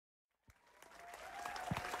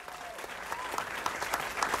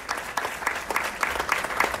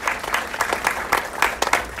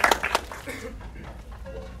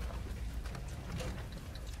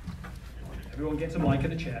gets a mic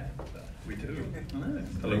and a chair. We do. I know.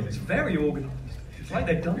 Hello. It's very organised. It's like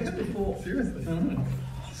they've done this before. Seriously. I know.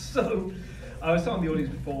 So, I was telling the audience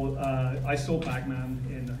before, I saw Bagman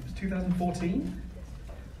in 2014,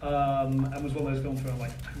 and was one of those films where I'm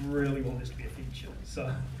like, I really want this to be a feature.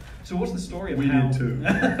 So what's the story about? We did too.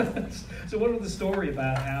 So what was the story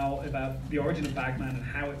about the origin of Bagman and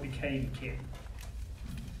how it became King?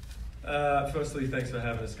 Firstly, thanks for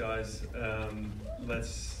having us, guys.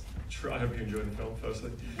 Let's try. I hope you enjoyed the film.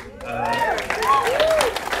 Firstly,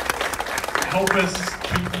 help us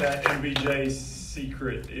keep that MBJ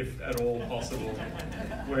secret, if at all possible.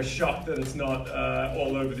 We're shocked that it's not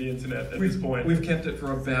all over the internet at this point. We've kept it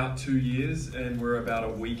for about 2 years, and we're about a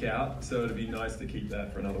week out, so it'd be nice to keep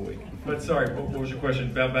that for another week. But sorry, what was your question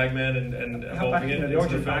about Bagman and evolving it? The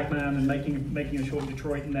origin of Bagman and making a short in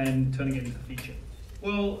Detroit and then turning it into a feature.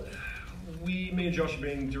 Well, me and Josh have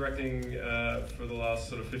been directing for the last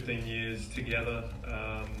sort of 15 years together.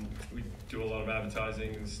 We do a lot of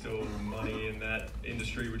advertising and still money in that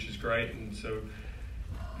industry, which is great. And so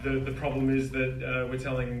the problem is that we're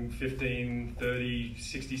telling 15, 30,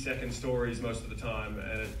 60-second stories most of the time,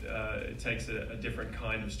 and it takes a different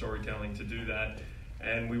kind of storytelling to do that.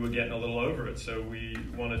 And we were getting a little over it, so we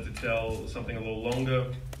wanted to tell something a little longer,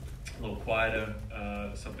 a little quieter,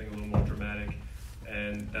 something a little more dramatic.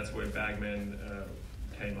 And that's where Bagman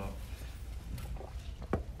came up.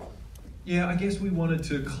 Yeah, I guess we wanted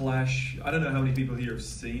to clash. I don't know how many people here have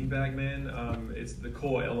seen Bagman. It's the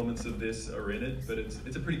core elements of this are in it, but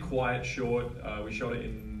it's a pretty quiet short. We shot it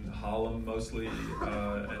in Harlem mostly,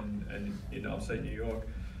 and in upstate New York.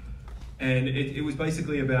 And it was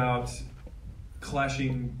basically about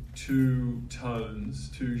clashing two tones,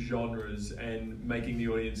 two genres, and making the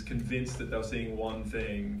audience convinced that they were seeing one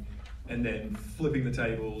thing, and then flipping the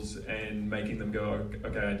tables and making them go,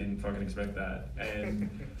 okay, I didn't fucking expect that. And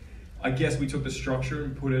I guess we took the structure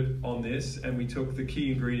and put it on this, and we took the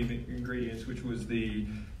key ingredients, which was the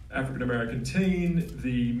African-American teen,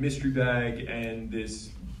 the mystery bag, and this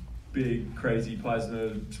big, crazy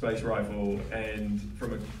plasma space rifle, and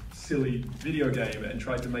from a silly video game, and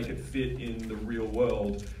tried to make it fit in the real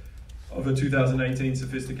world of a 2018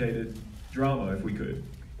 sophisticated drama, if we could.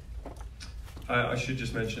 I should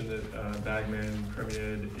just mention that Bagman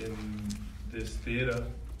premiered in this theater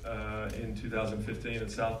in 2015 at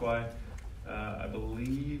South by. I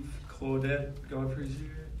believe Claudette Godfrey's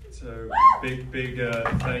here. So big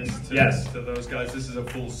thanks to those guys. This is a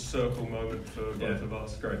full circle moment for both of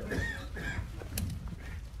us. Great.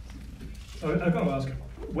 So I've got to ask,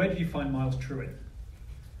 where did you find Myles Truitt,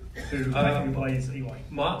 who actually plays Eli?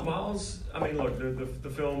 Myles, I mean, look, the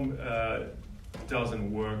film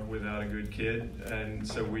doesn't work without a good kid, and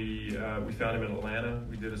so we found him in Atlanta.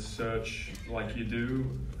 We did a search like you do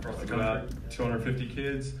across the country, about 250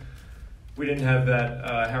 kids. We didn't have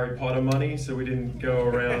that Harry Potter money, so we didn't go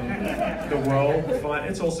around the world.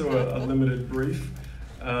 It's also a limited brief.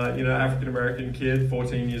 African-American kid,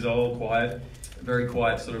 14 years old, quiet, very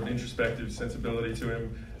quiet, sort of introspective sensibility to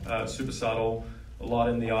him, super subtle, a lot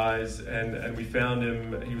in the eyes, and we found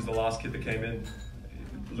him. He was the last kid that came in.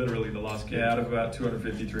 Literally the last kid. Yeah, out of about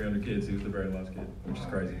 250, 300 kids, he was the very last kid, which is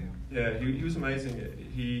crazy. Yeah, he was amazing.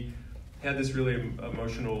 He had this really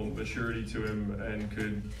emotional maturity to him and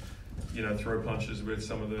could, throw punches with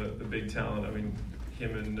some of the big talent. I mean,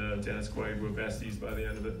 him and Dennis Quaid were besties by the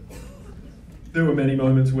end of it. There were many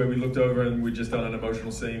moments where we looked over and we'd just done an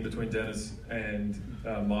emotional scene between Dennis and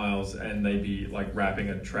Myles, and they'd be like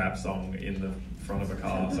rapping a trap song in the front of a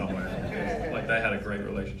car somewhere. Like they had a great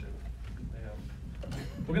relationship.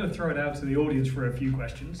 We're going to throw it out to the audience for a few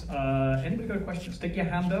questions. Anybody got a question? Stick your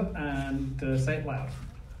hand up and say it loud.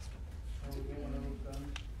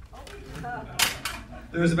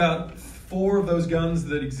 There's about 4 of those guns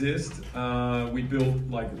that exist. We built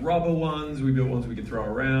like rubber ones, we built ones we could throw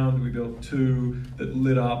around, we built 2 that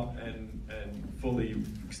lit up and fully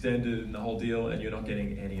extended and the whole deal, and you're not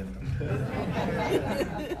getting any of them.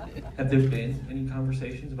 Have there been any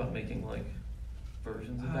conversations about making like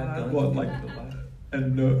versions of that gun? What, like a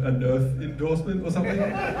Nerf endorsement or something?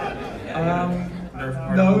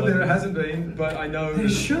 No, there hasn't been, but I know there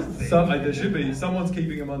should be. There should be. Someone's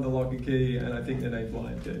keeping them under lock and key, and I think their name's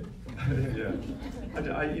Lion King. Yeah.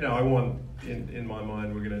 I want in my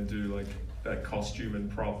mind we're gonna do like that costume and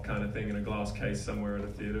prop kind of thing in a glass case somewhere at a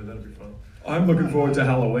theater. That'd be fun. I'm looking forward to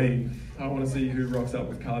Halloween. I want to see who rocks up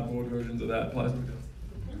with cardboard versions of that plasma.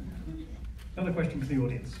 Another question for the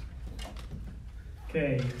audience.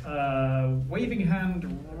 Okay, waving hand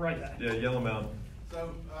right there. Yeah, yell them out. So,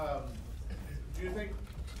 do you think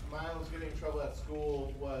Myles getting in trouble at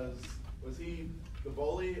school was he the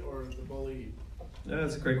bully or the bully? Yeah,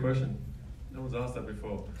 that's a great question. No one's asked that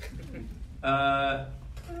before. Dan,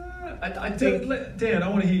 I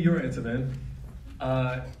want to hear your answer, man.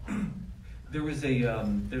 There's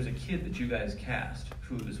a kid that you guys cast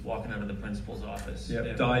who was walking out of the principal's office. Yeah,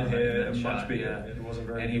 dyed hair and much bigger. Yeah. It wasn't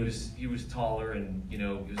very. And good. he was taller and he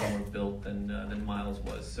was more built than Myles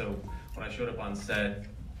was. So when I showed up on set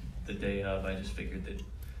the day of, I just figured that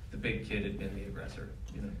the big kid had been the aggressor.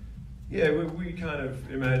 Yeah, we kind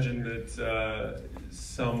of imagined that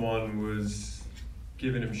someone was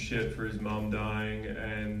giving him shit for his mum dying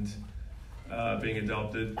and being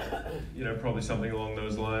adopted, probably something along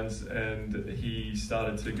those lines. And he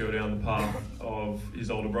started to go down the path of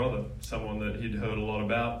his older brother, someone that he'd heard a lot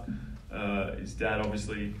about. His dad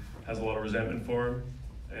obviously has a lot of resentment for him.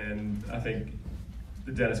 And I think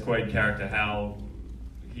the Dennis Quaid character, Hal,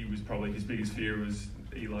 he was probably his biggest fear was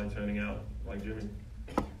Eli turning out like Jimmy.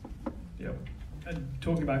 Yep. And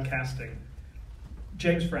talking about casting,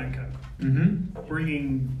 James Franco,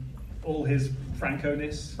 bringing all his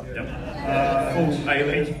Franco-ness. Yep. Full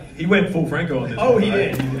alien. He went full Franco on this. Oh, one, he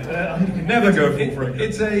right? did. Never go full Franco.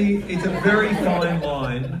 It's a very fine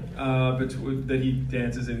line that he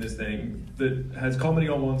dances in this thing that has comedy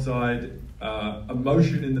on one side,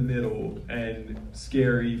 emotion in the middle, and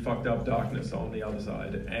scary, fucked up darkness on the other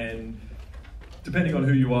side. And depending on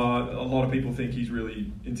who you are, a lot of people think he's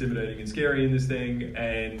really intimidating and scary in this thing,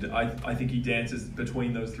 and I think he dances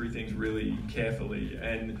between those three things really carefully.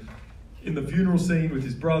 And in the funeral scene with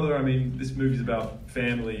his brother, I mean, this movie's about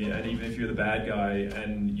family, and even if you're the bad guy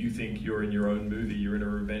and you think you're in your own movie, you're in a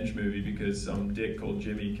revenge movie because some dick called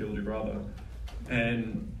Jimmy killed your brother.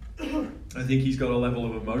 And I think he's got a level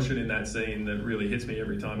of emotion in that scene that really hits me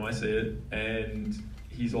every time I see it. And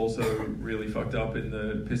he's also really fucked up in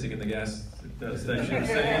the pissing in the gas station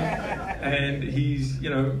scene, and he's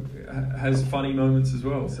has funny moments as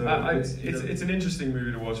well. So it's an interesting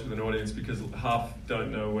movie to watch with an audience because half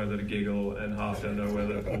don't know whether to giggle and half don't know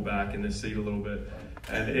whether to pull back in their seat a little bit.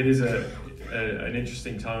 And it is an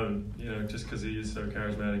interesting tone, just because he is so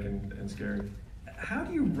charismatic and scary. How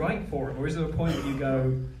do you write for him, or is there a point that you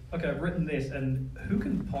go, okay, I've written this, and who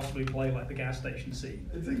can possibly play like the gas station scene?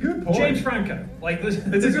 It's a good point. James Franco.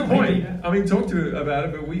 It's a good point. I mean, talk to about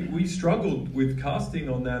it, but we struggled with casting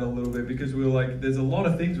on that a little bit because we were like, there's a lot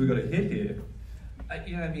of things we got to hit here.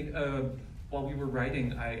 While we were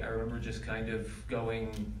writing, I remember just kind of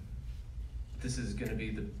going, this is going to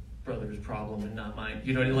be the brother's problem and not mine.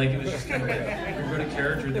 It was just kind of like, we wrote a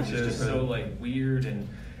character that was just so weird and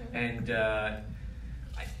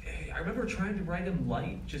I remember trying to write him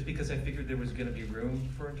light just because I figured there was going to be room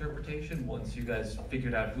for interpretation once you guys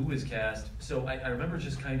figured out who was cast. So I remember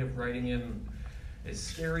just kind of writing him as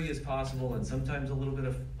scary as possible and sometimes a little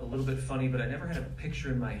bit funny, but I never had a picture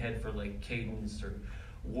in my head for cadence or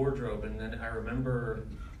wardrobe. And then I remember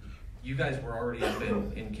you guys were already up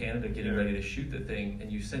in Canada getting ready to shoot the thing,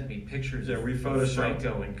 and you sent me pictures of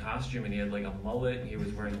Franco in costume, and he had a mullet, and he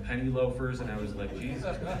was wearing penny loafers, and I was like,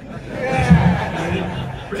 Jesus Christ.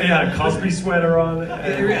 Yeah, Cosby sweater on.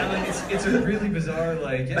 It's a really bizarre,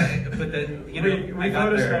 but then,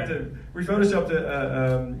 we photoshopped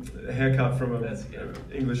a haircut from an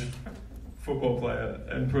English football player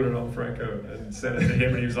and put it on Franco and sent it to him,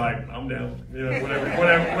 and he was like, I'm down,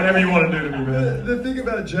 whatever you want to do to me, man. The thing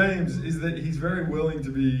about James is that he's very willing to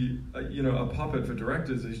be a puppet for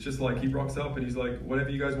directors. He's just he rocks up and he's like, whatever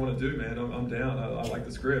you guys want to do, man, I'm down. I like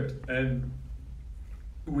the script. And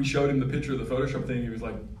we showed him the picture of the Photoshop thing. He was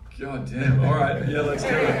like, God damn, all right, yeah, let's do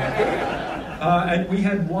it. And we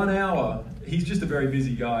had 1 hour. He's just a very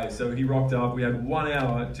busy guy, so he rocked up. We had 1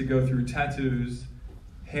 hour to go through tattoos,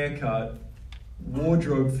 haircut,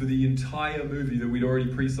 wardrobe for the entire movie that we'd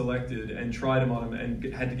already pre-selected and tried him on him and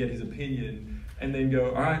had to get his opinion, and then go,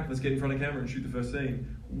 all right, let's get in front of camera and shoot the first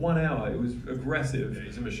scene. 1 hour. It was aggressive. Yeah,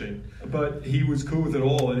 he's a machine. But he was cool with it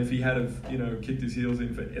all, and if he had kicked his heels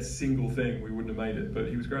in for a single thing, we wouldn't have made it. But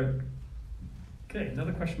he was great. Okay,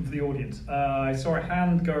 another question for the audience. I saw a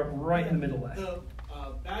hand go up right in the middle there. The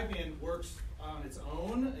Bagman works on its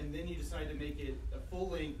own, and then you decide to make it a full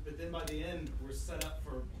length, but then by the end, we're set up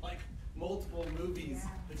for multiple movies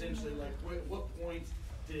potentially. What point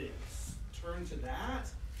did it turn to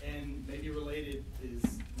that? And maybe related,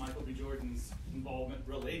 is Michael B. Jordan's involvement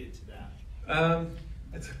related to that?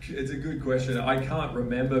 It's a good question. I can't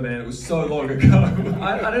remember, man. It was so long ago.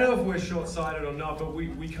 I don't know if we're short-sighted or not, but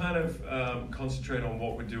we kind of concentrate on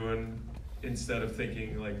what we're doing instead of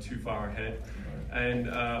thinking too far ahead. And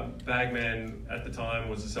Bagman at the time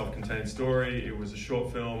was a self-contained story. It was a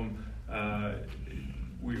short film.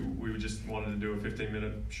 We just wanted to do a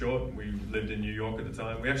 15-minute short. We lived in New York at the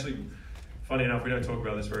time. We actually, funny enough, we don't talk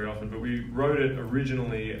about this very often, but we wrote it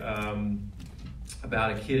originally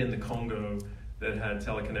about a kid in the Congo that had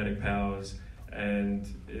telekinetic powers, and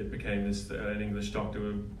it became this an English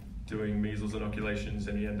doctor doing measles inoculations,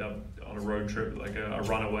 and he ended up on a road trip, like a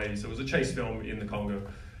runaway. So it was a chase film in the Congo.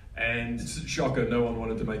 And shocker, no one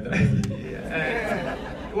wanted to make that movie.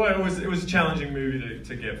 Well, it was a challenging movie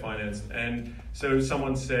to get financed. And so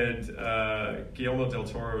someone said, Guillermo del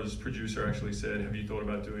Toro's producer actually said, have you thought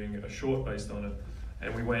about doing a short based on it?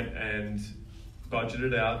 And we went and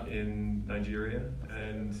budgeted out in Nigeria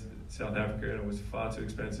and South Africa, and it was far too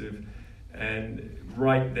expensive. And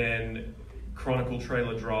right then, Chronicle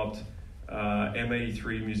trailer dropped,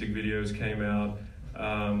 M83 music videos came out,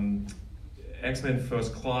 X-Men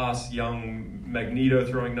First Class, young Magneto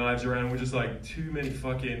throwing knives around. We're just like, too many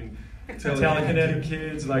fucking telekinetic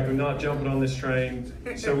kids, like we're not jumping on this train.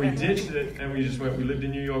 So we ditched it and we just went, we lived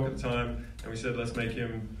in New York at the time, and we said, let's make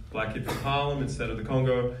him Black Kid from Harlem instead of the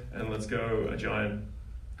Congo, and let's go a giant,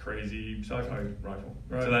 crazy sci-fi rifle.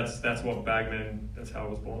 Right. So that's what Bagman, that's how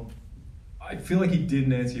it was born. I feel like he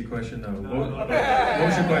didn't answer your question though. What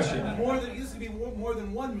was your question? It used to be more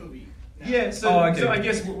than one movie. Yeah, so, okay. So I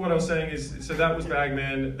guess what I was saying is, so that was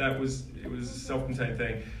Bagman, it was a self-contained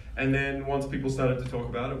thing. And then once people started to talk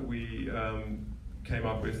about it, we came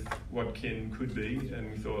up with what Kin could be,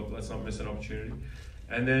 and we thought, let's not miss an opportunity.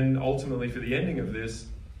 And then ultimately for the ending of this,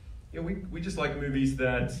 we just like movies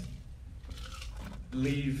that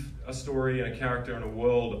leave a story and a character and a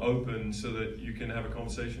world open so that you can have a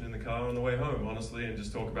conversation in the car on the way home, honestly, and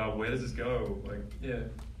just talk about where does this go? Like, yeah.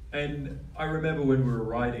 And I remember when we were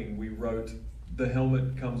writing, we wrote, the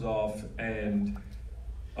helmet comes off and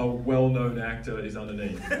a well-known actor is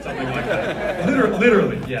underneath, something like that.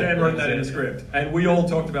 Literally, yeah, Dan wrote that in a script. And we all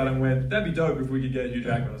talked about it and went, that'd be dope if we could get Hugh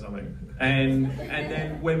Jackman or something. And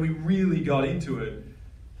then when we really got into it,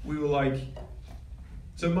 we were like,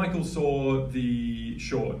 so Michael saw the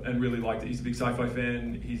short and really liked it. He's a big sci-fi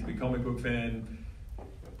fan, he's a big comic book fan.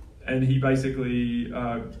 And he basically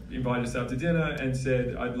invited us out to dinner and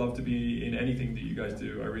said, I'd love to be in anything that you guys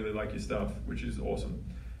do. I really like your stuff, which is awesome.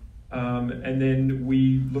 And then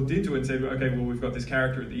we looked into it and said, okay, well, we've got this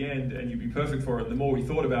character at the end and you'd be perfect for it. And the more we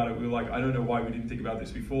thought about it, we were like, I don't know why we didn't think about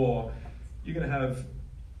this before. You're going to have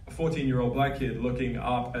a 14-year-old black kid looking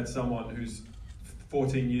up at someone who's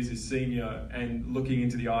 14 years his senior and looking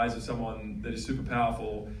into the eyes of someone that is super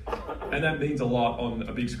powerful. And that means a lot on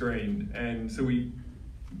a big screen. And so we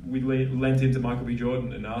lent into Michael B.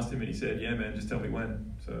 Jordan and asked him, and he said, yeah, man, just tell me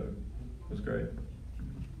when. So it was great.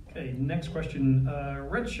 Okay, next question.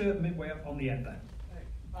 Red shirt midway up on the end there. Hey,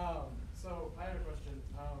 so I have a question.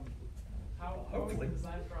 How is Hopefully. the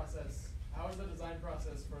design process? How is the design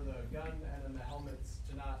process for the gun and then the helmets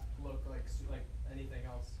to not look like anything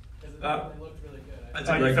else? Because it definitely looked really good. That's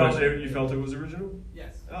a great question. You felt it was original?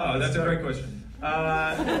 Yes. Oh, that's a great question.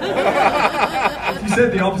 If you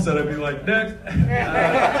said the opposite, I'd be like, next.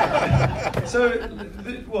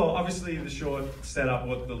 Well, obviously the short set up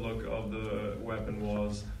what the look of the weapon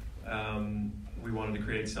was. We wanted to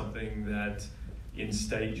create something that in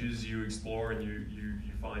stages you explore and you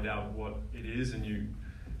find out what it is, and you.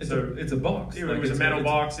 It's a box. It was a metal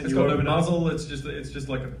box, and it's you got no open it. muzzle. It's just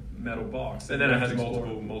like a metal box, And then it has you have to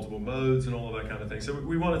explore. multiple modes and all of that kind of thing. So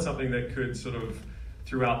we wanted something that could sort of,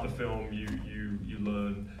 throughout the film, you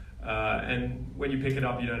learn. And when you pick it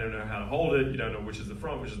up, you don't even know how to hold it. You don't know which is the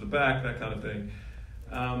front, which is the back, that kind of thing.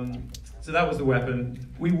 So that was the weapon.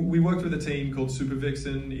 We worked with a team called Super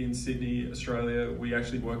Vixen in Sydney, Australia. We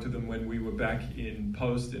actually worked with them when we were back in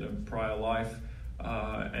post in a prior life.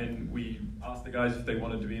 And we asked the guys if they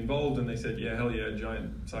wanted to be involved, and they said, yeah, hell yeah,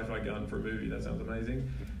 giant sci-fi gun for a movie, that sounds amazing.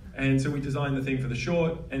 And so we designed the thing for the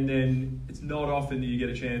short, and then it's not often that you get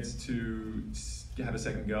a chance to have a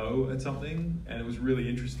second go at something, and it was really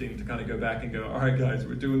interesting to kind of go back and go, all right guys,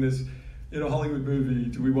 we're doing this in a Hollywood movie,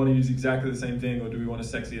 do we want to use exactly the same thing, or do we want to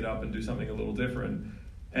sexy it up and do something a little different?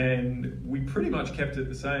 And we pretty much kept it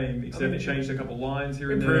the same, except it changed a couple lines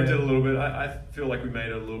here and there. Improved it a little bit. I feel like we made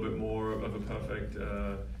it a little bit more of a perfect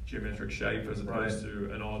geometric shape as opposed to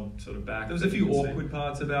an odd sort of back. There was a few awkward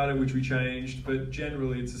parts about it which we changed, but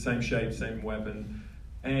generally it's the same shape, same weapon.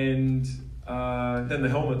 And then the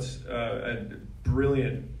helmets, a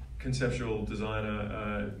brilliant conceptual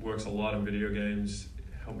designer, works a lot in video games.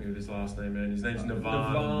 Help me with his last name, man. His name's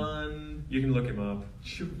Navan. You can look him up.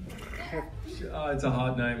 It's a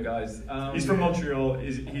hard name, guys. He's from Montreal.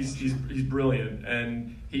 He's brilliant,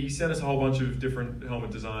 and he sent us a whole bunch of different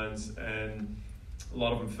helmet designs, and a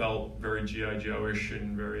lot of them felt very G.I. Joe-ish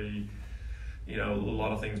and very, a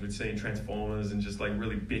lot of things we'd seen Transformers and just like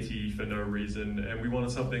really bitty for no reason. And we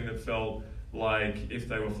wanted something that felt like if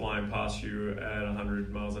they were flying past you at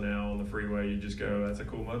 100 miles an hour on the freeway, you just go, that's a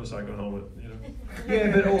cool motorcycle helmet, you know?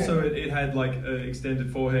 Yeah, but also it had like an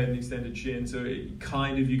extended forehead and extended chin, so it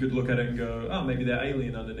kind of, you could look at it and go, oh, maybe they're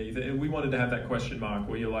alien underneath it. And we wanted to have that question mark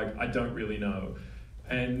where you're like, I don't really know.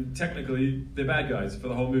 And technically, they're bad guys for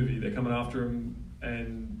the whole movie. They're coming after him,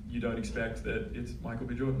 and you don't expect that it's Michael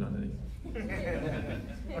B. Jordan underneath.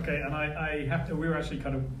 Okay, and I have to, we were actually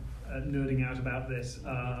kind of nerding out about this.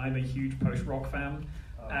 I'm a huge post-rock fan,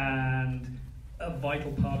 and a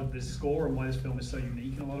vital part of this score and why this film is so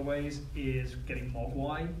unique in a lot of ways is getting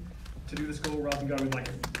Mogwai to do the score rather than going with like,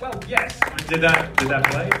 well, yes. Did that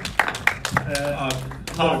play?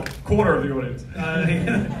 Half, quarter of the audience.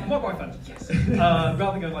 Mogwai fans, yes. Rather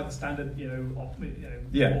than going like the standard,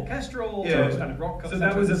 orchestral, standard rock. So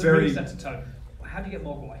that was a very really sets a tone. How do you get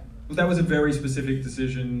Mogwai? Well, that was a very specific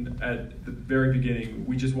decision at the very beginning.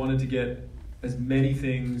 We just wanted to get as many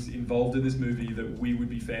things involved in this movie that we would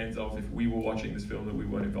be fans of if we were watching this film that we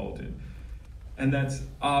weren't involved in. And that's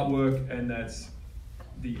artwork, and that's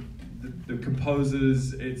the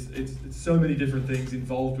composers. It's so many different things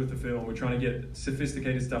involved with the film. We're trying to get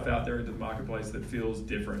sophisticated stuff out there into the marketplace that feels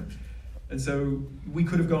different. And so we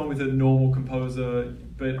could have gone with a normal composer,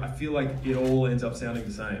 but I feel like it all ends up sounding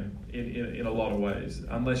the same in a lot of ways,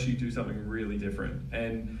 unless you do something really different.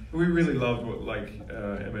 And we really loved what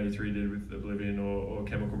M83 did with Oblivion, or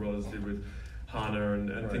Chemical Brothers did with Hana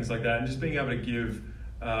and things like that. And just being able to give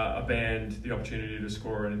a band the opportunity to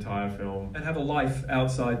score an entire film and have a life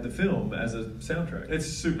outside the film as a soundtrack. It's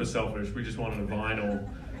super selfish. We just wanted a vinyl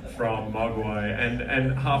from Mogwai,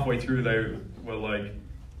 and halfway through they were like,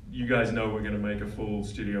 you guys know we're going to make a full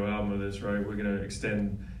studio album of this, right? We're going to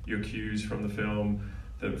extend your cues from the film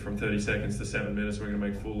from 30 seconds to 7 minutes. We're going to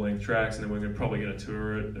make full-length tracks, and then we're probably going to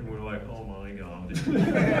tour it. And we're like, oh my God.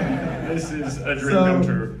 This is a dream come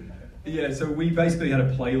true. Yeah, so we basically had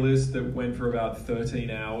a playlist that went for about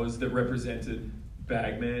 13 hours that represented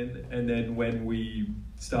Bagman. And then when we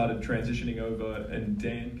started transitioning over and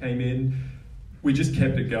Dan came in, we just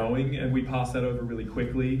kept it going, and we passed that over really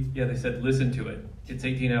quickly. Yeah, they said, listen to it. It's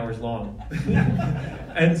 18 hours long.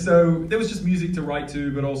 And so there was just music to write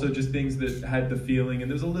to, but also just things that had the feeling. And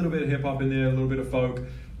there was a little bit of hip hop in there, a little bit of folk,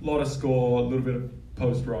 a lot of score, a little bit of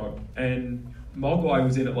post rock. And Mogwai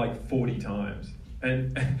was in it like 40 times.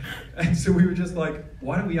 And so we were just like,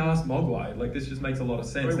 why don't we ask Mogwai? Like, this just makes a lot of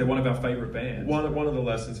sense. They're one of our favorite bands. One of the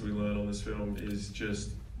lessons we learned on this film is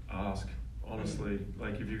just ask. Honestly,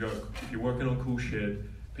 like if you're working on cool shit,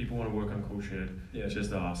 people want to work on cool shit. Yeah.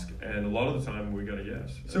 Just ask, and a lot of the time we got a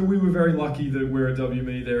yes. So we were very lucky that we're at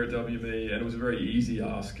WME, they're at WME, and it was a very easy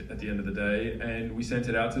ask at the end of the day. And we sent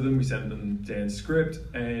it out to them. We sent them Dan's script,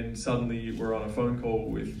 and suddenly we're on a phone call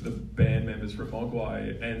with the band members from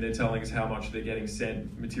Mogwai, and they're telling us how much they're getting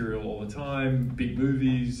sent material all the time, big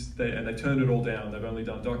movies, and they turned it all down. They've only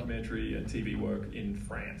done documentary and TV work in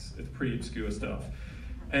France. It's pretty obscure stuff.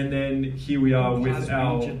 And then here we are with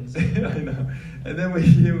our, I know. And then we're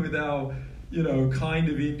here with our, kind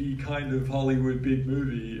of indie, kind of Hollywood big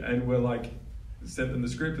movie, and we're like, sent them the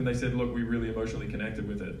script, and they said, look, we really emotionally connected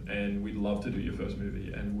with it, and we'd love to do your first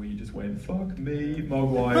movie. And we just went, fuck me,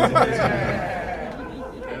 Mogwai.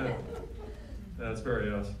 Yeah, that's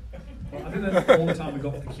very us. Well, I think that's all the time we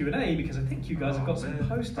got for the Q&A, because I think you guys have got some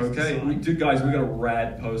posters. Okay, guys, we got a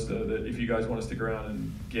rad poster that if you guys want to stick around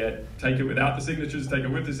and take it without the signatures, take it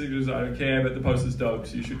with the signatures, I don't care, but the poster's dope,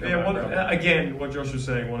 so you should come out. Again, what Josh was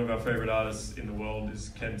saying, one of our favorite artists in the world is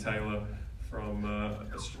Ken Taylor from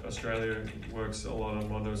Australia. He works a lot on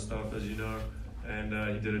Mondo stuff, as you know, and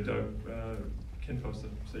he did a dope Ken poster,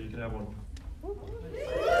 so you can have one.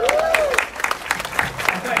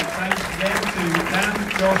 Okay, thanks again to Dan,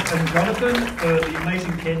 Josh, and Jonathan for the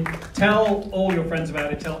amazing kin. Tell all your friends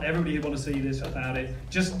about it. Tell everybody who want to see this about it.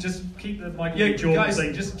 Just keep the Michael B. Jordan guys,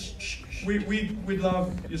 thing. Just shh. We'd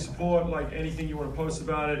love your support. Like anything you want to post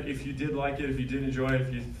about it. If you did like it, if you did enjoy it,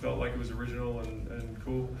 if you felt like it was original and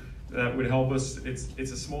cool, that would help us. It's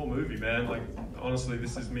a small movie, man. Like honestly,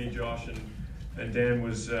 this is me, Josh, and Dan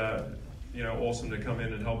was awesome to come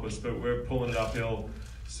in and help us, but we're pulling it uphill.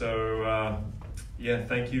 So. Yeah,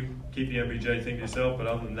 thank you. Keep the MBJ thing to yourself, but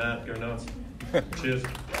other than that, go nuts. Cheers.